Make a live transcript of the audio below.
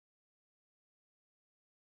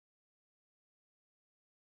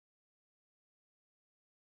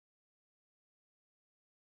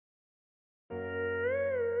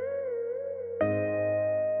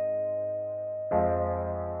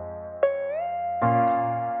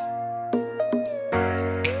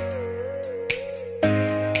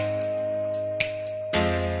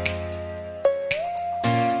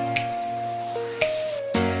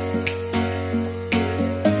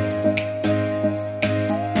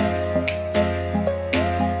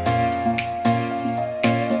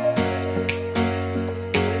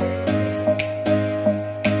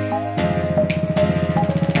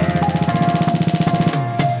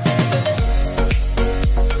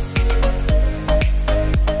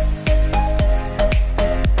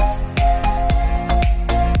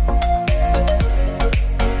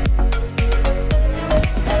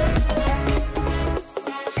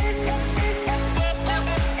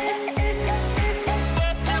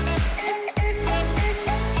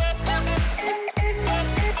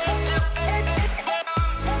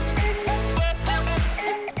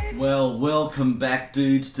Welcome back,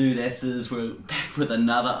 dudes, dudesses. We're back with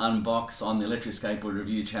another unbox on the Electric Skateboard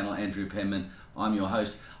Review channel. Andrew Penman, I'm your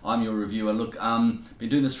host, I'm your reviewer. Look, been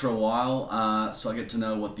doing this for a while, so I get to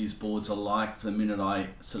know what these boards are like from the minute I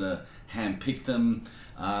sort of hand-pick them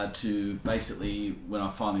to basically when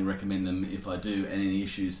I finally recommend them, if I do, and any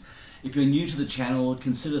issues. If you're new to the channel,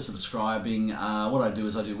 consider subscribing. What I do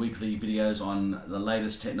is I do weekly videos on the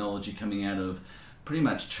latest technology coming out of pretty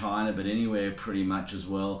much China, but anywhere pretty much as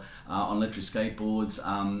well, on electric skateboards,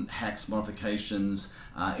 hacks, modifications,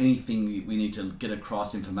 anything we need to get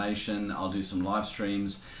across information. I'll do some live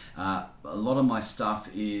streams. A lot of my stuff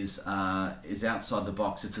is outside the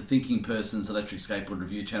box. It's a thinking person's electric skateboard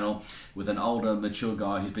review channel with an older, mature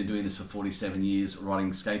guy who's been doing this for 47 years,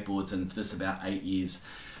 riding skateboards, and for this about 8 years.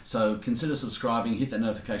 So consider subscribing, hit that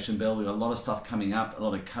notification bell. We've got a lot of stuff coming up, a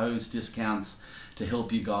lot of codes, discounts to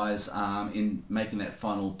help you guys in making that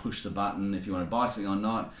final push the button if you want to buy something or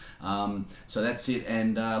not. So that's it,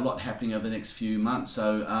 and a lot happening over the next few months.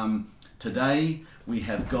 So today we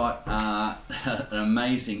have got an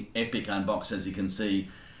amazing epic unbox. As you can see,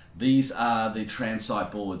 these are the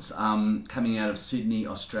Tranzite boards coming out of Sydney,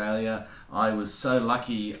 Australia. I was so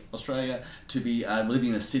lucky, Australia, to be living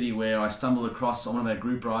in a city where I stumbled across on one of our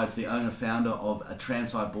group rides the owner-founder of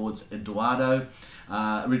Tranzite Boards, Eduardo,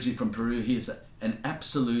 originally from Peru. He's an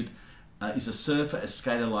absolute, he's a surfer, a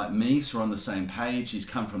skater like me, so we're on the same page. He's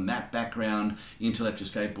come from that background into electric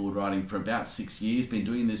skateboard riding for about 6 years, been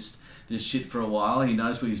doing this shit for a while. He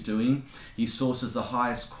knows what he's doing. He sources the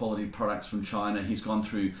highest quality products from China. He's gone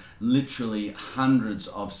through literally hundreds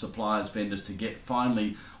of suppliers, vendors to get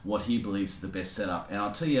finally what he believes is the best setup. And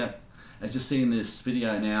I'll tell you, as you see in this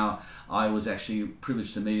video now, I was actually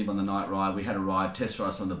privileged to meet him on the night ride. We had a ride, test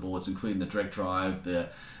ride some of the boards, including the direct drive, the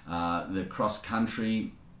cross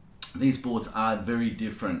country. These boards are very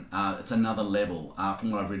different. It's another level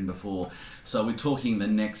from what I've ridden before. So we're talking the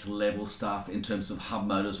next level stuff in terms of hub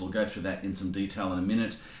motors. We'll go through that in some detail in a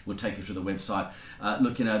minute. We'll take you through the website.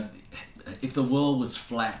 Look, you know, if the world was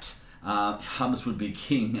flat, hubs would be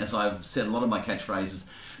king, as I've said a lot of my catchphrases.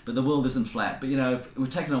 But the world isn't flat. But you know, we've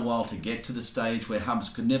taken a while to get to the stage where hubs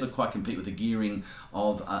could never quite compete with the gearing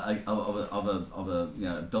of a you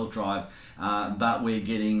know, belt drive. But we're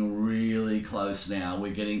getting really close now.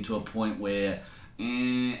 We're getting to a point where,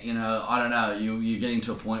 you know, I don't know. You're getting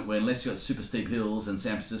to a point where unless you've got super steep hills in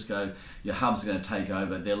San Francisco, your hubs are going to take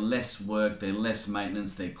over. They're less work. They're less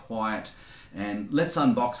maintenance. They're quiet. And let's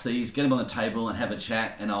unbox these, get them on the table, and have a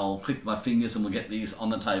chat. And I'll click my fingers, and we'll get these on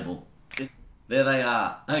the table. There they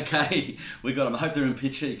are. Okay, we got them. I hope they're in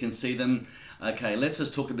picture. You can see them. Okay, let's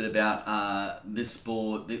just talk a bit about this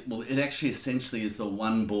board. Well, it actually essentially is the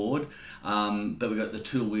one board, but we've got the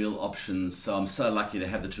two-wheel options. So I'm so lucky to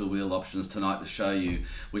have the two-wheel options tonight to show you,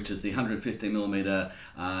 which is the 150mm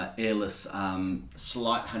airless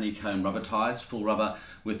slight honeycomb rubber tires, full rubber,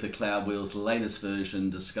 with the Cloudwheels latest version,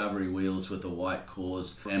 Discovery wheels with the white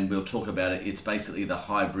cores, and we'll talk about it. It's basically the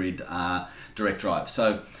hybrid direct drive.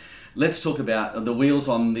 So let's talk about the wheels.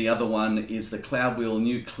 On the other one is the Cloudwheel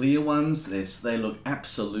new clear ones. They look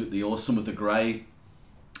absolutely awesome with the grey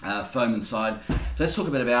foam inside. So let's talk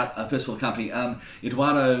a bit about, first of all, the company.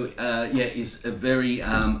 Eduardo is a very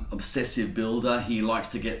obsessive builder. He likes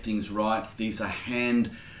to get things right. These are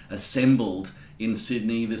hand assembled in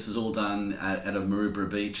Sydney. This is all done at Maroubra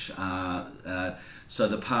Beach. So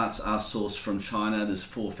the parts are sourced from China. There's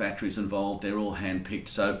 4 factories involved. They're all hand picked.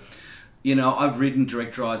 So, you know, I've ridden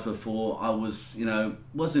direct drives before. I was, you know,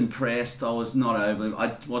 was impressed. I was not over.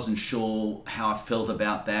 I wasn't sure how I felt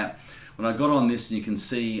about that. When I got on this, and you can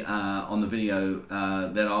see on the video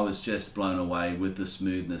that I was just blown away with the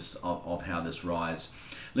smoothness of how this rides.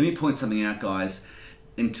 Let me point something out, guys.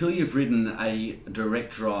 Until you've ridden a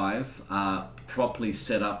direct drive properly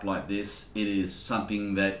set up like this, it is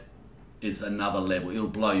something that is another level. It'll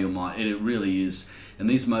blow your mind. It really is. And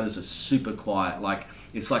these motors are super quiet. Like,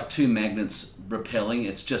 it's like 2 magnets repelling.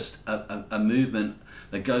 It's just a movement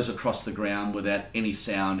that goes across the ground without any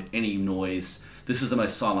sound, any noise. This is the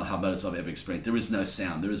most silent hub motors I've ever experienced. There is no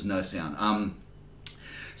sound. There is no sound.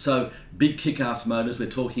 So big kick-ass motors. We're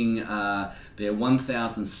talking they're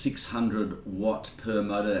 1,600 watt per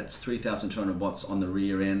motor. That's 3,200 watts on the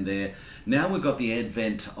rear end there. Now we've got the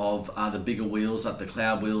advent of the bigger wheels, like the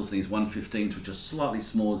Cloudwheels, these 115s, which are slightly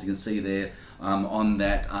small, as you can see there on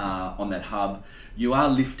that hub. You are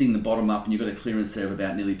lifting the bottom up, and you've got a clearance there of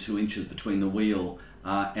about nearly 2 inches between the wheel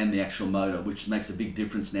and the actual motor, which makes a big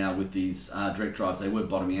difference now with these direct drives. They were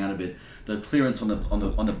bottoming out a bit. The clearance on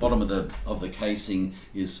the bottom of the casing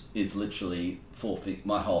is literally 4 feet,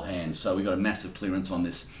 my whole hand. So we got a massive clearance on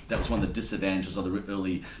this. That was one of the disadvantages of the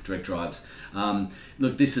early direct drives.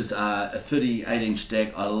 Look, this is a 38-inch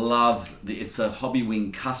deck. I love it's a Hobby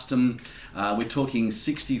Wing custom. We're talking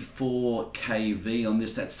 64 kV on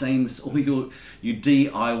this. That seems all you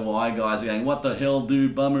DIY guys are going, what the hell,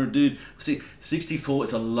 dude, bummer, dude. See, 64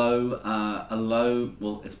 is a low.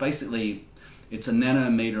 Well, it's basically. It's a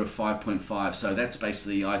nanometer of 5.5, so that's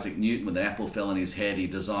basically Isaac Newton. When the apple fell on his head, he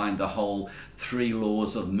designed the whole 3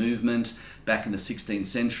 laws of movement back in the 16th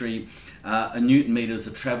century. A Newton meter is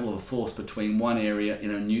the travel of a force between one area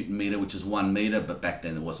in a Newton meter, which is 1 meter, but back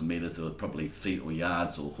then there wasn't meters, there were probably feet or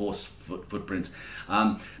yards or horse footprints.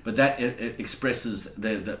 But that it expresses,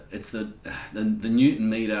 the Newton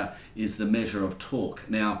meter is the measure of torque.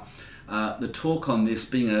 Now, the torque on this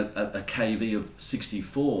being a kV of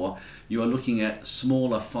 64, you are looking at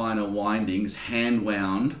smaller, finer windings, hand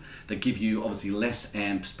wound, that give you obviously less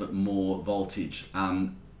amps but more voltage.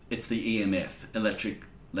 It's the EMF,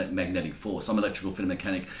 electromagnetic force. I'm an electrical fitter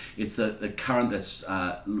mechanic. It's the current that's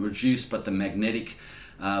reduced, but the magnetic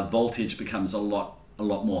voltage becomes a lot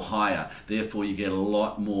more higher. Therefore, you get a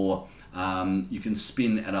lot more. You can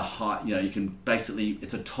spin at a high, you can basically,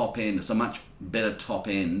 it's a top end, it's a much better top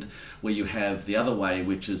end, where you have the other way,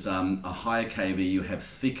 which is a higher kV, you have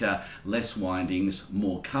thicker, less windings,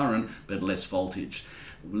 more current, but less voltage.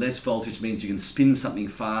 Less voltage means you can spin something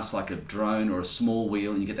fast like a drone or a small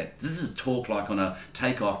wheel, and you get that, this is torque like on a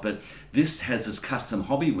takeoff, but this has this custom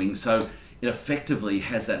Hobby Wing, so it effectively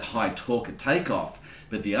has that high torque at takeoff.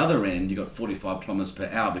 But the other end, you got 45 kilometers per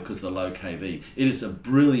hour because of the low kV. It is a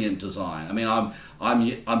brilliant design. I mean,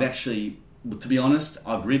 I'm actually, to be honest,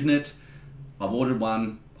 I've ridden it, I've ordered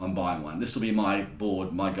one, I'm buying one. This will be my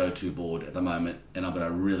board, my go-to board at the moment, and I'm going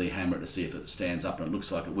to really hammer it to see if it stands up, and it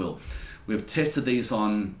looks like it will. We've tested these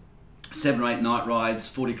on 7 or 8 night rides,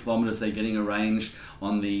 40 kilometers. They're getting a range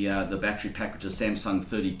on the battery pack, which is Samsung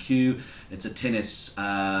 30Q. It's a 10S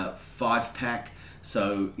 5-pack.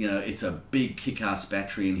 So, it's a big kick-ass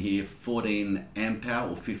battery in here, 14 amp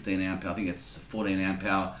hour or 15 amp hour. I think it's 14 amp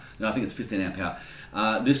hour. No, I think it's 15 amp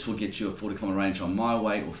hour. This will get you a 40 kilometer range on my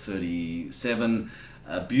weight, or 37.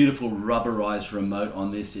 A beautiful rubberized remote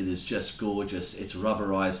on this. It is just gorgeous. It's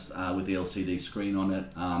rubberized with the LCD screen on it.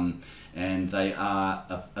 And they are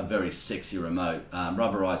a very sexy remote.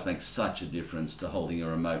 Rubberized makes such a difference to holding a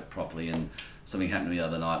remote properly, and something happened to me the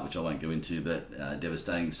other night, which I won't go into, but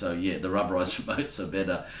devastating. So yeah, the rubberized remotes are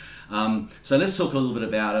better. So let's talk a little bit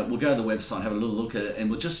about it. We'll go to the website and have a little look at it, and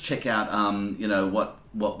we'll just check out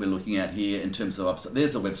what we're looking at here in terms of upside.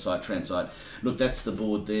 There's the website, Tranzite. Look, that's the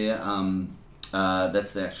board there.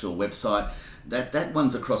 That's the actual website. That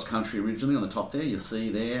one's across country originally on the top there, you'll see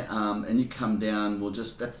there, and you come down,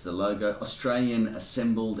 that's the logo, Australian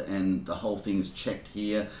assembled, and the whole thing's checked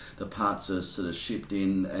here. The parts are sort of shipped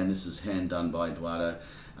in, and this is hand done by Eduardo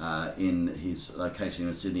in his location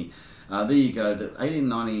in Sydney. There you go, the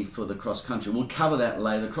 1890 for the cross country. We'll cover that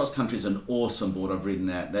later. The cross country is an awesome board. I've ridden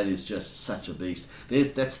that. That is just such a beast.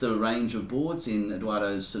 That's the range of boards in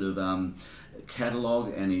Eduardo's sort of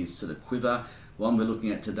catalogue and his sort of quiver. One we're looking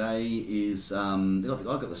at today is, I've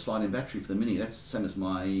got the slide-in battery for the Mini. That's the same as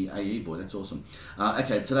my AE board. That's awesome.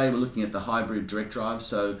 Okay, today we're looking at the hybrid direct drive.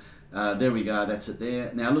 So there we go. That's it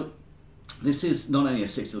there. Now look, this is not only a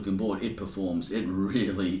sexy looking board, it performs. It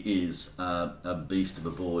really is a beast of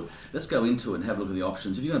a board. Let's go into it and have a look at the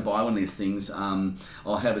options. If you're going to buy one of these things,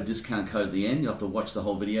 I'll have a discount code at the end. You'll have to watch the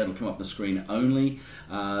whole video. It'll come up on the screen only.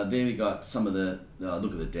 There we got some of the,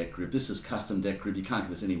 look at the deck grip. This is custom deck grip. You can't get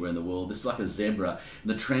this anywhere in the world. This is like a zebra.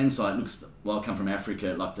 The Tranzite looks, well, I come from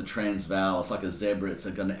Africa, like the Transvaal. It's like a zebra. It's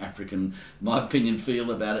got an African, my opinion,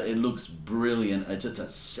 feel about it. It looks brilliant. It's just a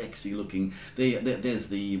sexy looking. There's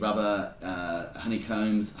the rubber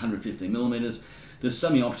honeycombs, 115 millimeters. There's so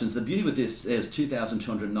many options. The beauty with this, there's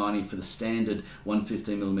 2,290 for the standard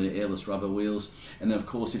 115mm airless rubber wheels. And then of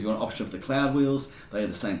course, if you want an option for the Cloudwheels, they are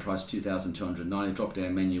the same price, 2,290. Drop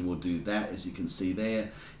down menu will do that, as you can see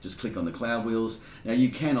there. Just click on the Cloudwheels. Now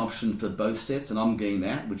you can option for both sets, and I'm getting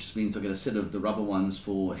that, which means I get a set of the rubber ones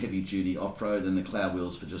for heavy duty off-road and the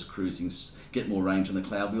Cloudwheels for just cruising. Get more range on the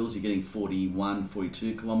Cloudwheels. You're getting 41,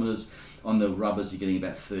 42 kilometers. On the rubbers, you're getting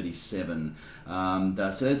about 37. So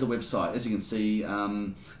there's the website. As you can see,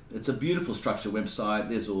 it's a beautiful structured website.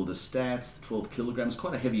 There's all the stats, 12 kilograms,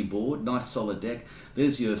 quite a heavy board, nice solid deck.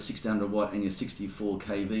 There's your 1600 watt and your 64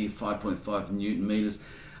 kV, 5.5 Newton meters.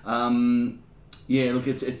 Yeah, look,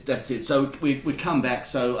 that's it. So we come back.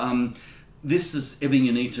 So this is everything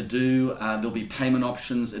you need to do. There'll be payment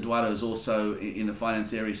options. Eduardo is also in the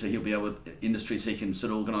finance area, so he'll be able to industry, so he can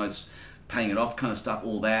sort of organise paying it off kind of stuff,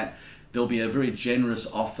 all that. There'll be a very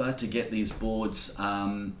generous offer to get these boards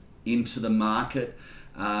into the market.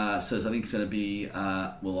 So I think it's going to be,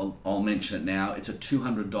 well, I'll mention it now. It's a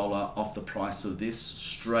 $200 off the price of this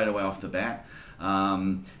straight away off the bat.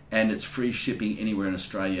 And it's free shipping anywhere in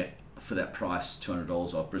Australia for that price,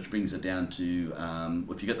 $200 off, which brings it down to,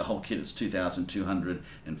 if you get the whole kit, it's $2,250.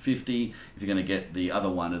 If you're going to get the other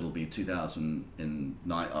one, it'll be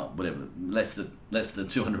 $2,009, whatever, less than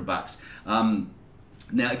 $200.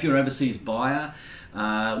 Now, if you're an overseas buyer,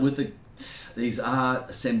 these are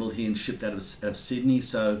assembled here and shipped out of Sydney,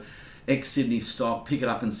 so ex-Sydney stock, pick it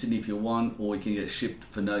up in Sydney if you want, or you can get it shipped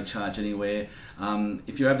for no charge anywhere.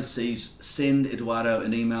 If you're overseas, send Eduardo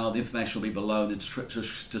an email. The information will be below in the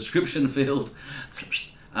description field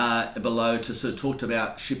below to sort of talk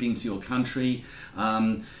about shipping to your country.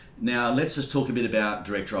 Now, let's just talk a bit about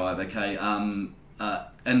direct drive, okay?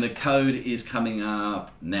 And the code is coming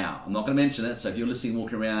up now. I'm not going to mention it, so if you're listening,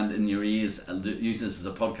 walking around in your ears, using this as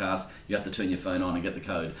a podcast, you have to turn your phone on and get the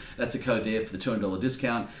code. That's a code there for the $200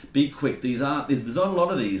 discount. Be quick. There's not a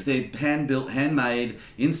lot of these. They're hand-built, handmade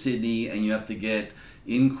in Sydney, and you have to get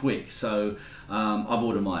in quick. So I've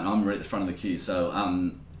ordered mine. I'm right at the front of the queue. So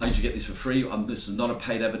I usually get this for free. This is not a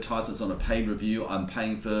paid advertisement. It's not a paid review. I'm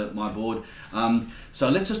paying for my board. So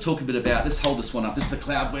let's just talk a bit about, let's hold this one up. This is the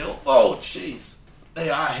Cloudwheel. Oh, jeez. They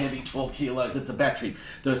are heavy, 12 kilos. It's a battery.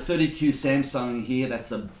 There are 30Q Samsung here. That's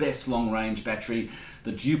the best long-range battery.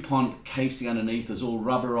 The DuPont casing underneath is all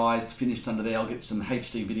rubberized, finished under there. I'll get some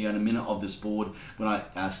HD video in a minute of this board when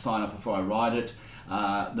I sign up before I ride it.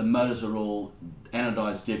 The motors are all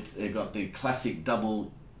anodized dipped. They've got the classic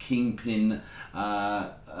double kingpin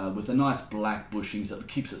with a nice black bushings that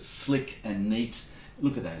keeps it slick and neat.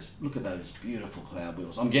 Look at those beautiful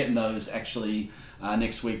Cloudwheels. I'm getting those actually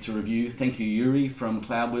next week to review. Thank you, Yuri from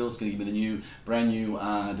Cloudwheels, going to give me the brand new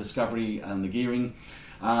Discovery and the gearing.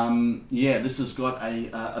 Yeah, this has got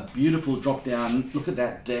a beautiful drop down. Look at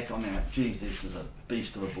that deck on that. Geez, this is a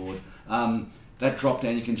beast of a board. That drop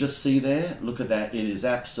down, you can just see there. Look at that, it is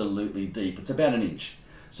absolutely deep. It's about 1 inch.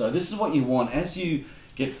 So this is what you want as you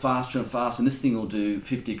get faster and faster, and this thing will do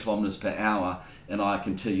 50 kilometers per hour. And I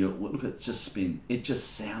can tell you, look at it just spin. It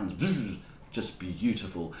just sounds just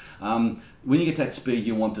beautiful. When you get that speed,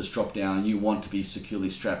 you want this drop down. You want to be securely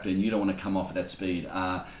strapped in. You don't want to come off at that speed.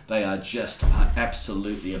 They are just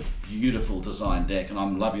absolutely a beautiful design deck, and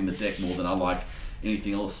I'm loving the deck more than I like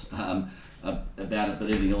anything else about it, but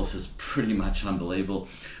everything else is pretty much unbelievable.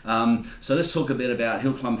 So let's talk a bit about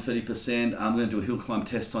hill climb 30%. I'm going to do a hill climb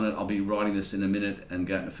test on it. I'll be riding this in a minute and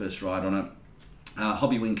go out the first ride on it.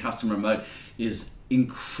 Hobby Wing Custom Remote is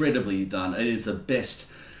incredibly done. It is the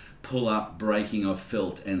best pull-up braking I've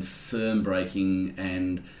felt, and firm braking,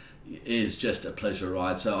 and is just a pleasure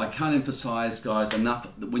ride. So I can't emphasize, guys,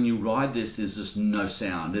 enough that when you ride this, there's just no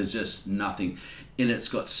sound. There's just nothing. And it's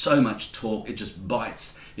got so much torque, it just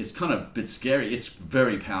bites. It's kind of a bit scary. It's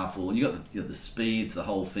very powerful. And you got the speeds, the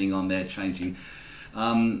whole thing on there changing.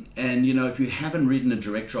 And you know, if you haven't ridden a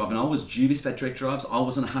direct drive, and I was dubious about direct drives, I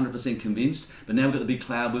wasn't 100% convinced, but now we've got the big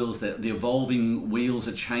Cloudwheels, the evolving wheels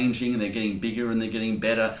are changing and they're getting bigger and they're getting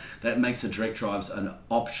better. That makes the direct drives an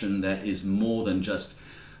option that is more than just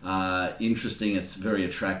interesting. It's very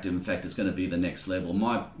attractive. In fact, it's going to be the next level.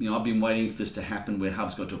 I've been waiting for this to happen, where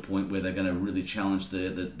Hub's got to a point where they're going to really challenge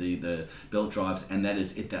the belt drives, and that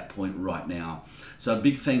is at that point right now. So a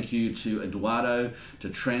big thank you to Eduardo, to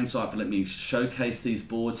Tranzite for letting me showcase these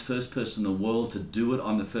boards. First person in the world to do it.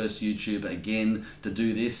 I'm the first YouTuber again to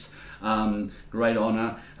do this. Great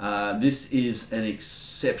honor. This is an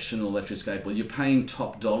exceptional electric skateboard. You're paying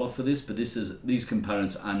top dollar for this, but these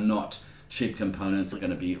components are not cheap components. Are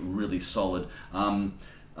going to be really solid.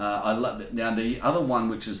 I love it. Now the other one,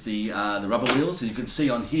 which is the rubber wheels, as you can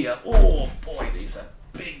see on here. Oh boy, these are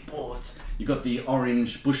big boards. You've got the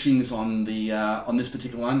orange bushings on the on this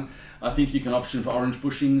particular one. I think you can option for orange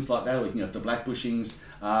bushings like that, or you can have the black bushings.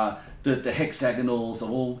 The hexagonals are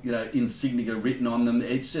all, you know, insignia written on them.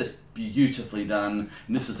 It's just beautifully done.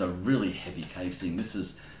 And this is a really heavy casing. This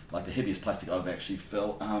is like the heaviest plastic I've actually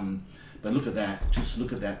felt. But look at that, just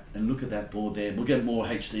look at that, and look at that board there. We'll get more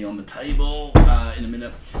HD on the table in a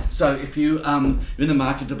minute. So if you're in the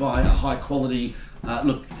market to buy a high quality,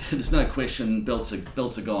 look, there's no question belts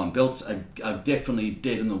are gone. Belts are definitely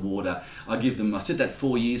dead in the water. I said that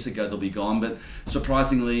 4 years ago they'll be gone, but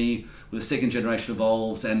surprisingly, with the second generation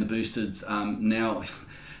Evolves and the boosteds, now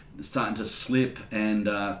starting to slip, and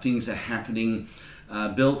things are happening.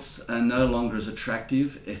 Belts are no longer as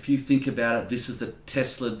attractive. If you think about it, this is the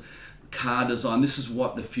Tesla car design. This is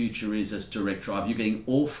what the future is as direct drive. You're getting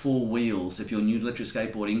all four wheels. If you're new to electric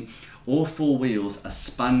skateboarding, all four wheels are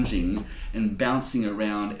sponging and bouncing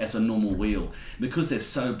around as a normal wheel. Because they're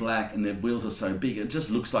so black and their wheels are so big, it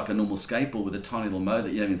just looks like a normal skateboard with a tiny little motor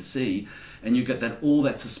that you don't even see. And you get that all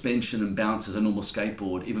that suspension and bounce as a normal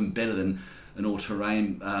skateboard, even better than an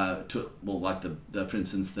all-terrain, like for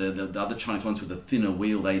instance, the other Chinese ones with a thinner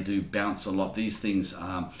wheel, they do bounce a lot. These things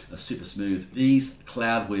are super smooth. These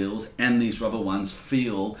Cloudwheels and these rubber ones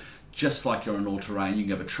feel just like you're on all-terrain. You can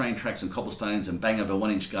go over train tracks and cobblestones and bang over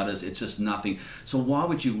 1-inch gutters. It's just nothing. So why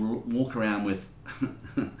would you walk around with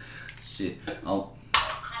shit?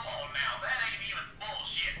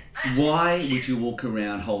 Why would you walk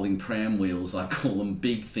around holding pram wheels, I call them,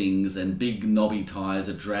 big things, and big knobby tires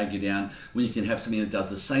that drag you down, when you can have something that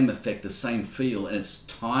does the same effect, the same feel, and it's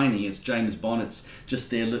tiny, it's James Bond, it's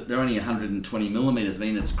just there, they're only 120 millimeters, I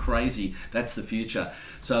mean, it's crazy. That's the future.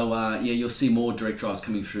 So yeah, you'll see more direct drives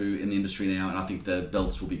coming through in the industry now, and I think the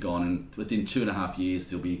belts will be gone, and within 2.5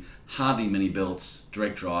 years there'll be hardly many belts,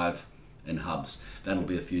 direct drive and hubs. That'll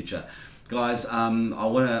be the future. Guys, I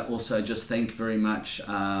want to also just thank very much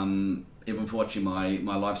everyone for watching my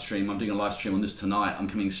live stream. I'm doing a live stream on this tonight. I'm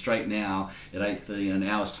coming straight now at 8:30 in an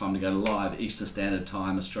hour's time to go live, Eastern Standard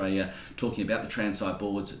Time, Australia, talking about the Tranzite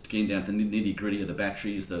boards, getting down to the nitty gritty of the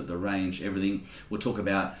batteries, the range, everything. We'll talk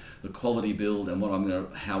about the quality build and what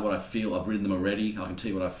what I feel. I've ridden them already. I can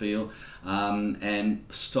tell you what I feel. And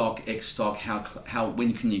stock, X-stock,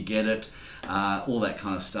 when can you get it? All that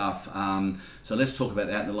kind of stuff. So let's talk about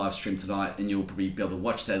that in the live stream tonight, and you'll probably be able to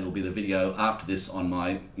watch that. It'll be the video after this on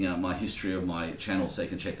my my history of my channel, so you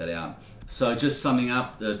can check that out. So just summing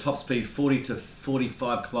up, the top speed 40 to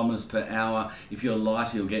 45 kilometers per hour. If you're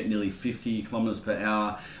lighter, you'll get nearly 50 kilometers per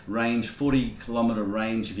hour. Range, 40 kilometer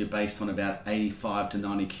range if you're based on about 85 to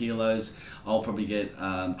 90 kilos. I'll probably get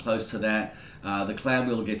close to that. The cloud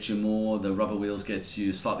wheel will get you more, the rubber wheels gets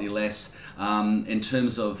you slightly less. In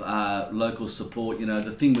terms of local support,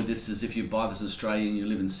 the thing with this is if you buy this in Australia and you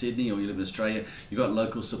live in Sydney or you live in Australia, you've got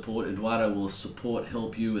local support. Eduardo will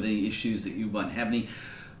help you with any issues that you won't have any.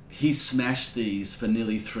 He smashed these for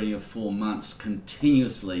nearly 3 or 4 months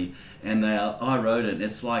continuously, and I rode it.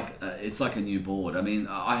 It's like a new board. I mean,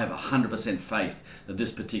 I have 100% faith that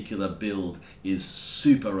this particular build is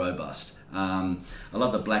super robust. I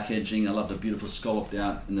love the black edging. I love the beautiful scalloped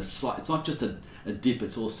out, and it's not just a dip.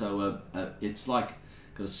 It's also it's like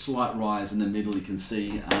got a slight rise in the middle. You can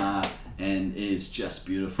see, and is just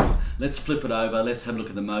beautiful. Let's flip it over. Let's have a look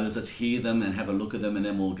at the motors. Let's hear them and have a look at them, and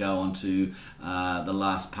then we'll go on to the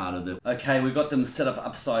last part of it. Okay, we've got them set up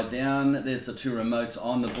upside down. There's the 2 remotes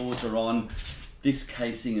on. The boards are on. This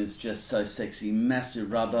casing is just so sexy.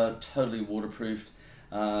 Massive rubber, totally waterproofed.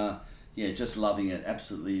 Yeah, just loving it.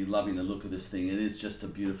 Absolutely loving the look of this thing. It is just a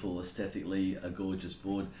beautiful, aesthetically a gorgeous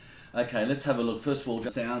board. Okay, let's have a look. First of all,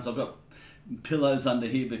 sounds. I've got pillows under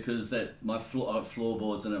here because I've got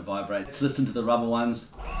floorboards and it vibrates. Let's listen to the rubber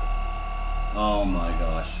ones. Oh my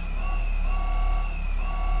gosh.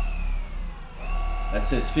 That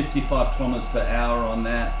says 55 kilometers per hour on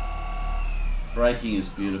that. Braking is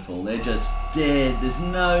beautiful. They're just dead. There's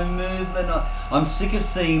no movement. I'm sick of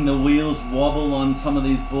seeing the wheels wobble on some of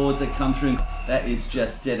these boards that come through. That is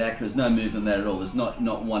just dead accurate. There's no movement there at all. There's not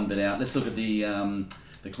one bit out. Let's look at the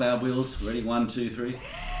Cloudwheels. Ready? 1, 2, 3.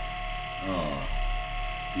 Oh,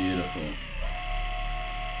 beautiful.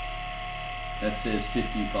 That says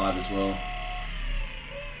 55 as well.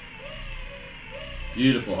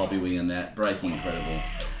 Beautiful hobby wing in that. Braking incredible.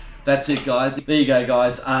 That's it, guys. There you go,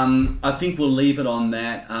 guys. I think we'll leave it on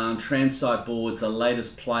that. Tranzite Board's the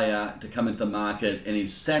latest player to come into the market, and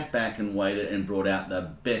he's sat back and waited and brought out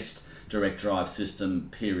the best direct drive system,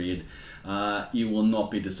 period. You will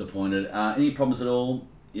not be disappointed. Any problems at all?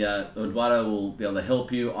 Yeah, Eduardo will be able to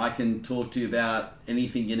help you. I can talk to you about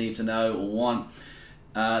anything you need to know or want.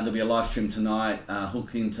 There'll be a live stream tonight.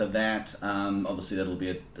 Hook into that. Obviously,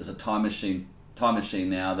 there's a time machine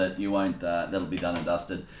now that you won't. That'll be done and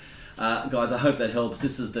dusted. Guys, I hope that helps.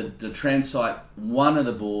 This is the Tranzite, one of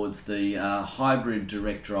the boards, the hybrid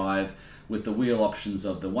direct drive with the wheel options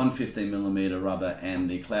of the 115mm rubber and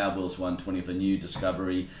the Cloudwheels 120 for new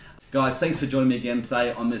discovery. Guys, thanks for joining me again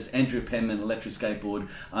today on this Andrew Penman Electric Skateboard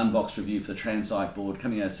Unbox review for the Tranzite board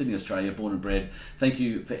coming out of Sydney, Australia, born and bred. Thank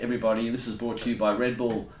you for everybody. This is brought to you by Red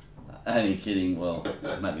Bull. Only kidding, well,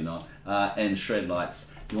 maybe not. and shred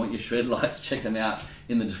lights. If you want your shred lights, check them out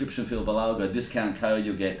in the description field below. I've got a discount code.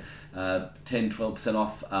 You'll get 10-12%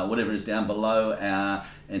 off whatever is down below,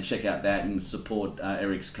 and check out that and support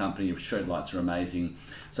Eric's company. Shred lights are amazing.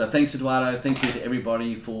 So thanks, Eduardo. Thank you to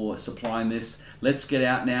everybody for supplying this. Let's get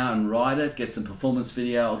out now and ride it, get some performance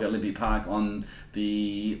video. I'll go Olympic Park on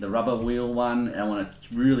the rubber wheel one. I want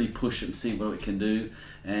to really push it and see what it can do.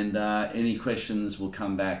 And any questions will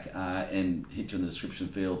come back and hit you in the description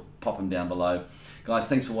field. Pop them down below. Guys,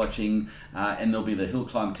 thanks for watching. And there'll be the hill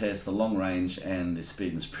climb test, the long range, and the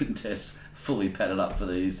speed and sprint test fully padded up for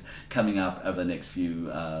these coming up over the next few,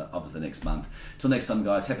 over the next month. Till next time,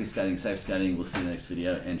 guys, happy skating, safe skating. We'll see you in the next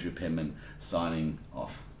video. Andrew Penman signing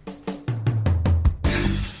off.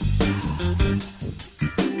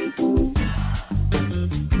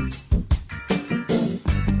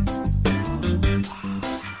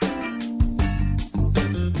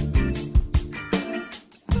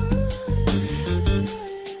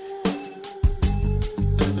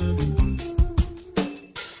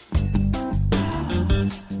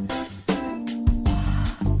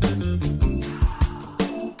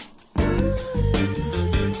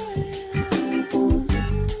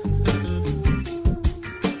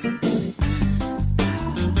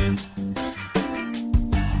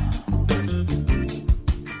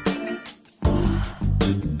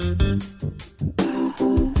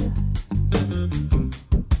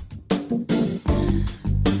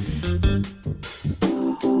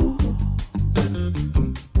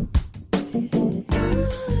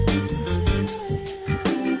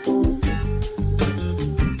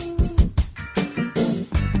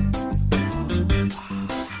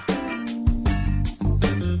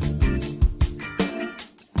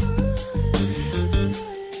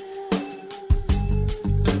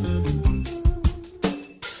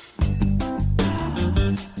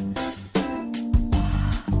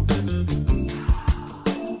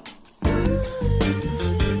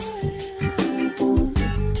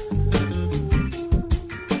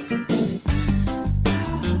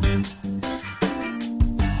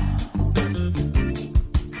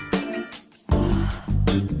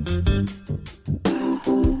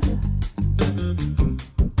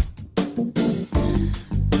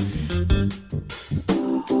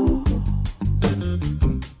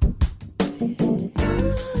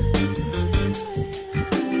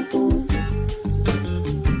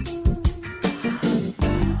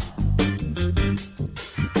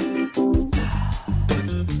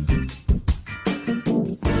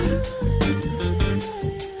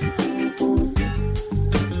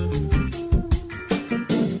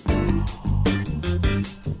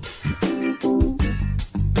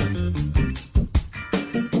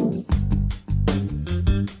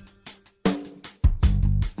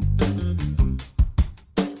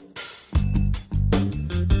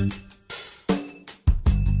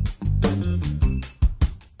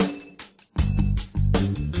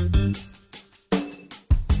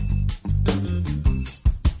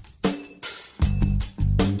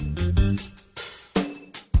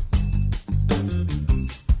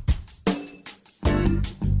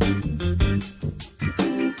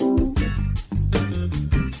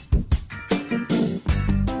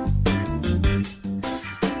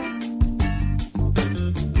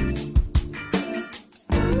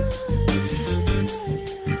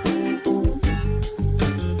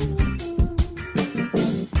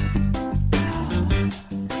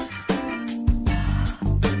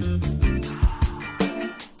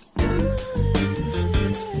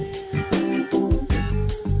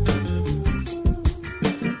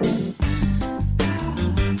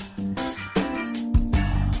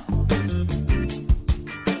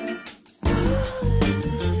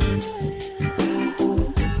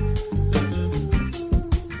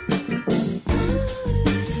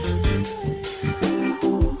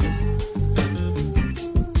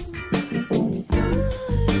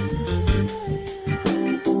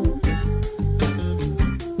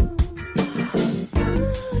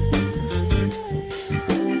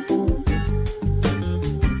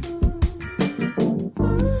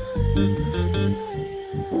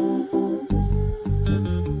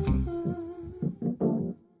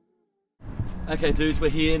 Okay dudes, we're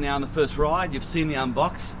here now on the first ride. You've seen the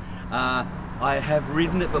Unbox. I have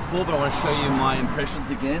ridden it before, but I want to show you my impressions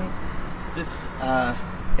again. This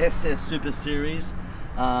SS Super Series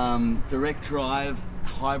direct drive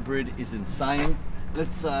hybrid is insane.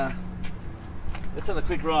 Let's have a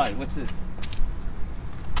quick ride. What's this?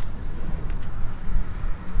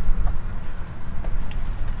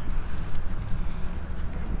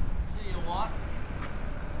 Tell you what,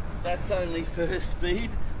 that's only first speed.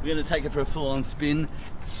 We're going to take it for a full-on spin.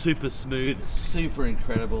 Super smooth, super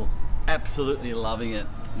incredible, Absolutely loving it.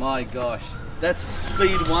 My gosh, that's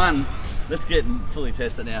speed 1. Let's get fully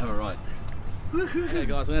tested now, am I right? Okay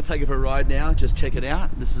guys, I'm going to take it for a ride now. Just check it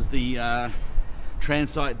out. This is the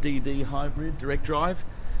Tranzite DD hybrid direct drive.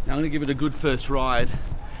 Now I'm going to give it a good first ride,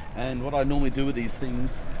 and what I normally do with these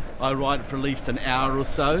things, I ride it for at least an hour or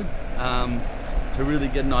so to really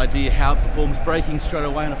get an idea how it performs. Braking straight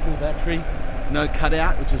away on a full battery, no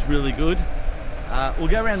cutout, which is really good. We'll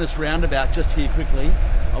go around this roundabout just here quickly.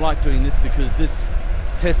 I like doing this because this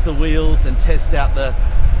tests the wheels and tests out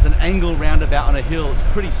it's an angle roundabout on a hill. It's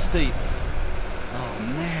pretty steep.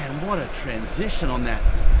 Oh man, what a transition on that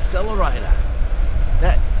accelerator.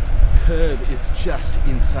 That curve is just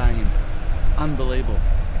insane. Unbelievable.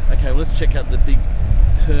 Okay, well, let's check out the big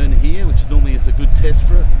turn here, which normally is a good test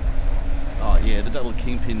for it. Oh yeah, the double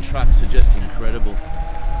kingpin trucks are just incredible.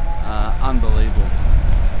 Unbelievable.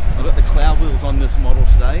 I've got the Cloudwheels on this model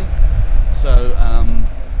today, so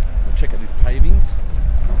we'll check out these pavings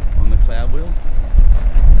on the Cloudwheel.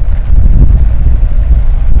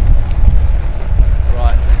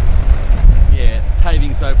 Right, yeah,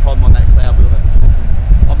 paving's no problem on that Cloudwheel. That's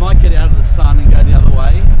awesome. I might get out of the sun and go the other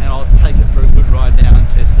way, and I'll take it for a good ride now and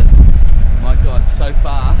test it. My God, so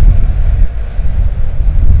far.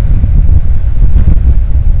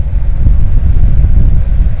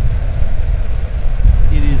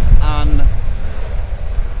 It is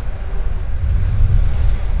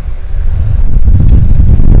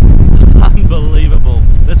unbelievable.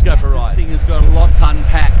 Let's go for a ride. This thing has got a lot to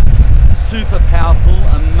unpack. Super powerful,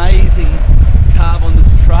 amazing carve on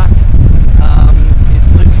this truck.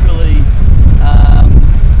 It's literally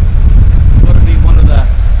got to be one of the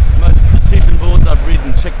most precision boards I've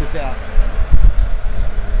ridden. Check this out.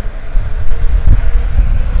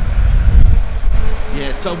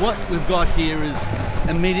 Yeah, so what we've got here is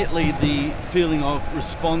immediately the feeling of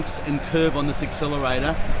response and curve on this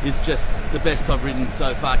accelerator is just the best I've ridden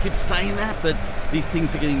so far. I keep saying that, but these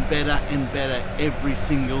things are getting better and better every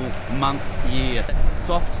single month, year.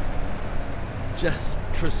 Soft, just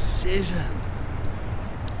precision.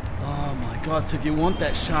 Oh my God, so if you want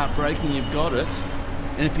that sharp braking, you've got it.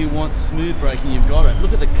 And if you want smooth braking, you've got it.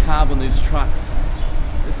 Look at the carve on these trucks.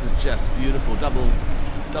 This is just beautiful. Double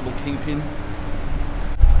kingpin.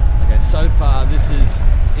 Okay, so far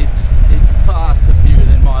it's far superior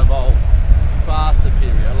than my Evolve. Far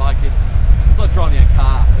superior. Like it's like driving a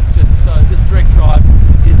car. It's just so, this direct drive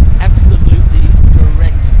is absolutely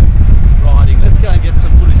direct riding. Let's go and get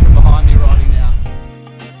some footage from behind me riding now.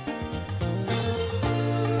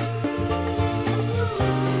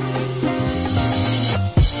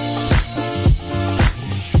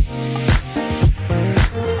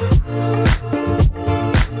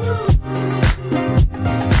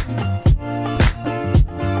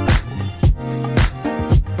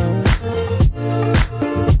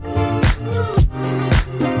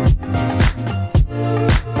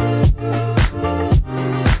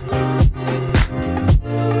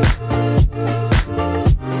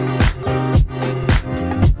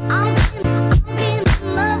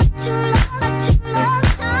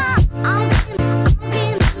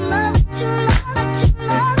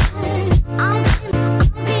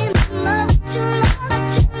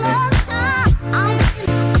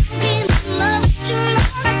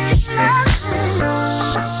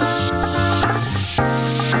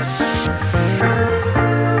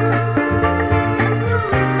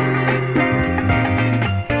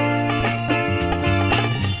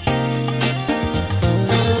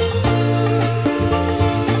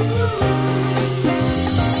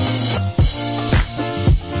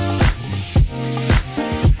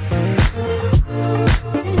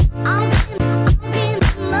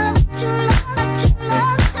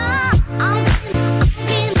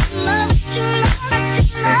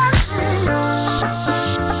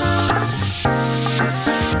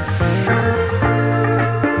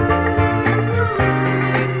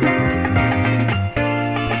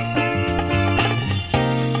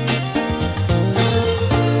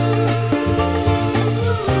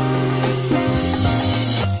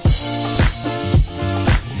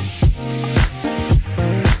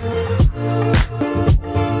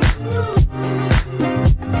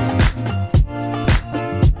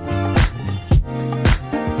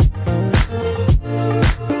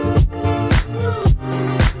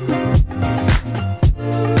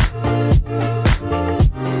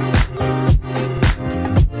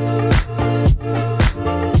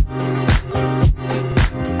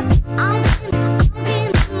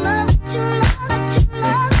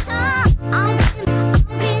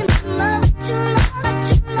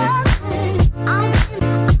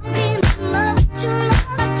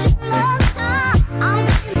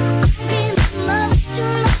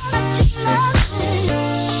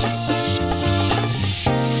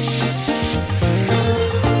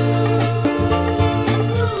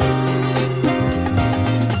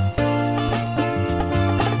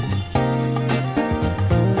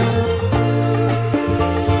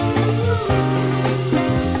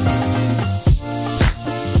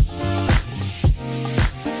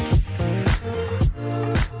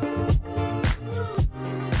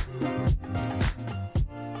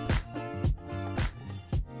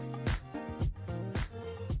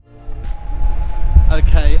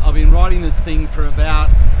 Okay, I've been riding this thing for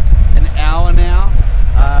about an hour now.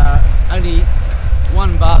 Only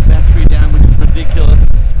 1 bar battery down, which is ridiculous.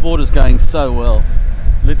 This board is going so well,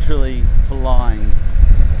 literally flying.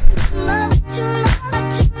 For a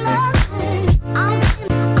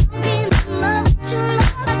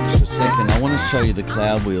second, I want to show you the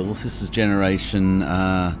Cloudwheels. This is generation 1.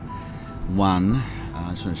 I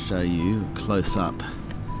just want to show you close up.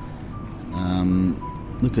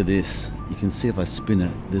 Look at this. You can see if I spin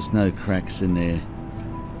it, there's no cracks in there.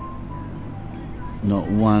 Not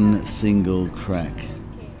one single crack.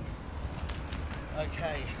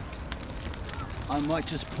 Okay, I might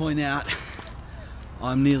just point out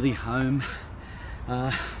I'm nearly home.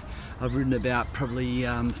 I've ridden about probably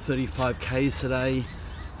 35 k's today.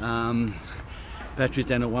 Battery's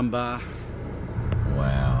down at 1 bar.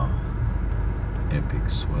 Wow, epic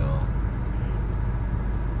swell.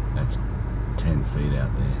 That's 10 feet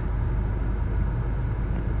out there.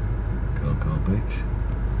 Cool beach.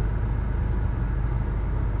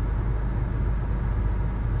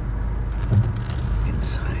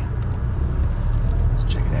 Insane. Let's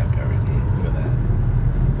check it out, go in here. Look at that.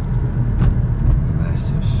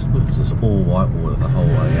 Massive. Look, this is all white water the whole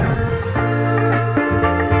way out.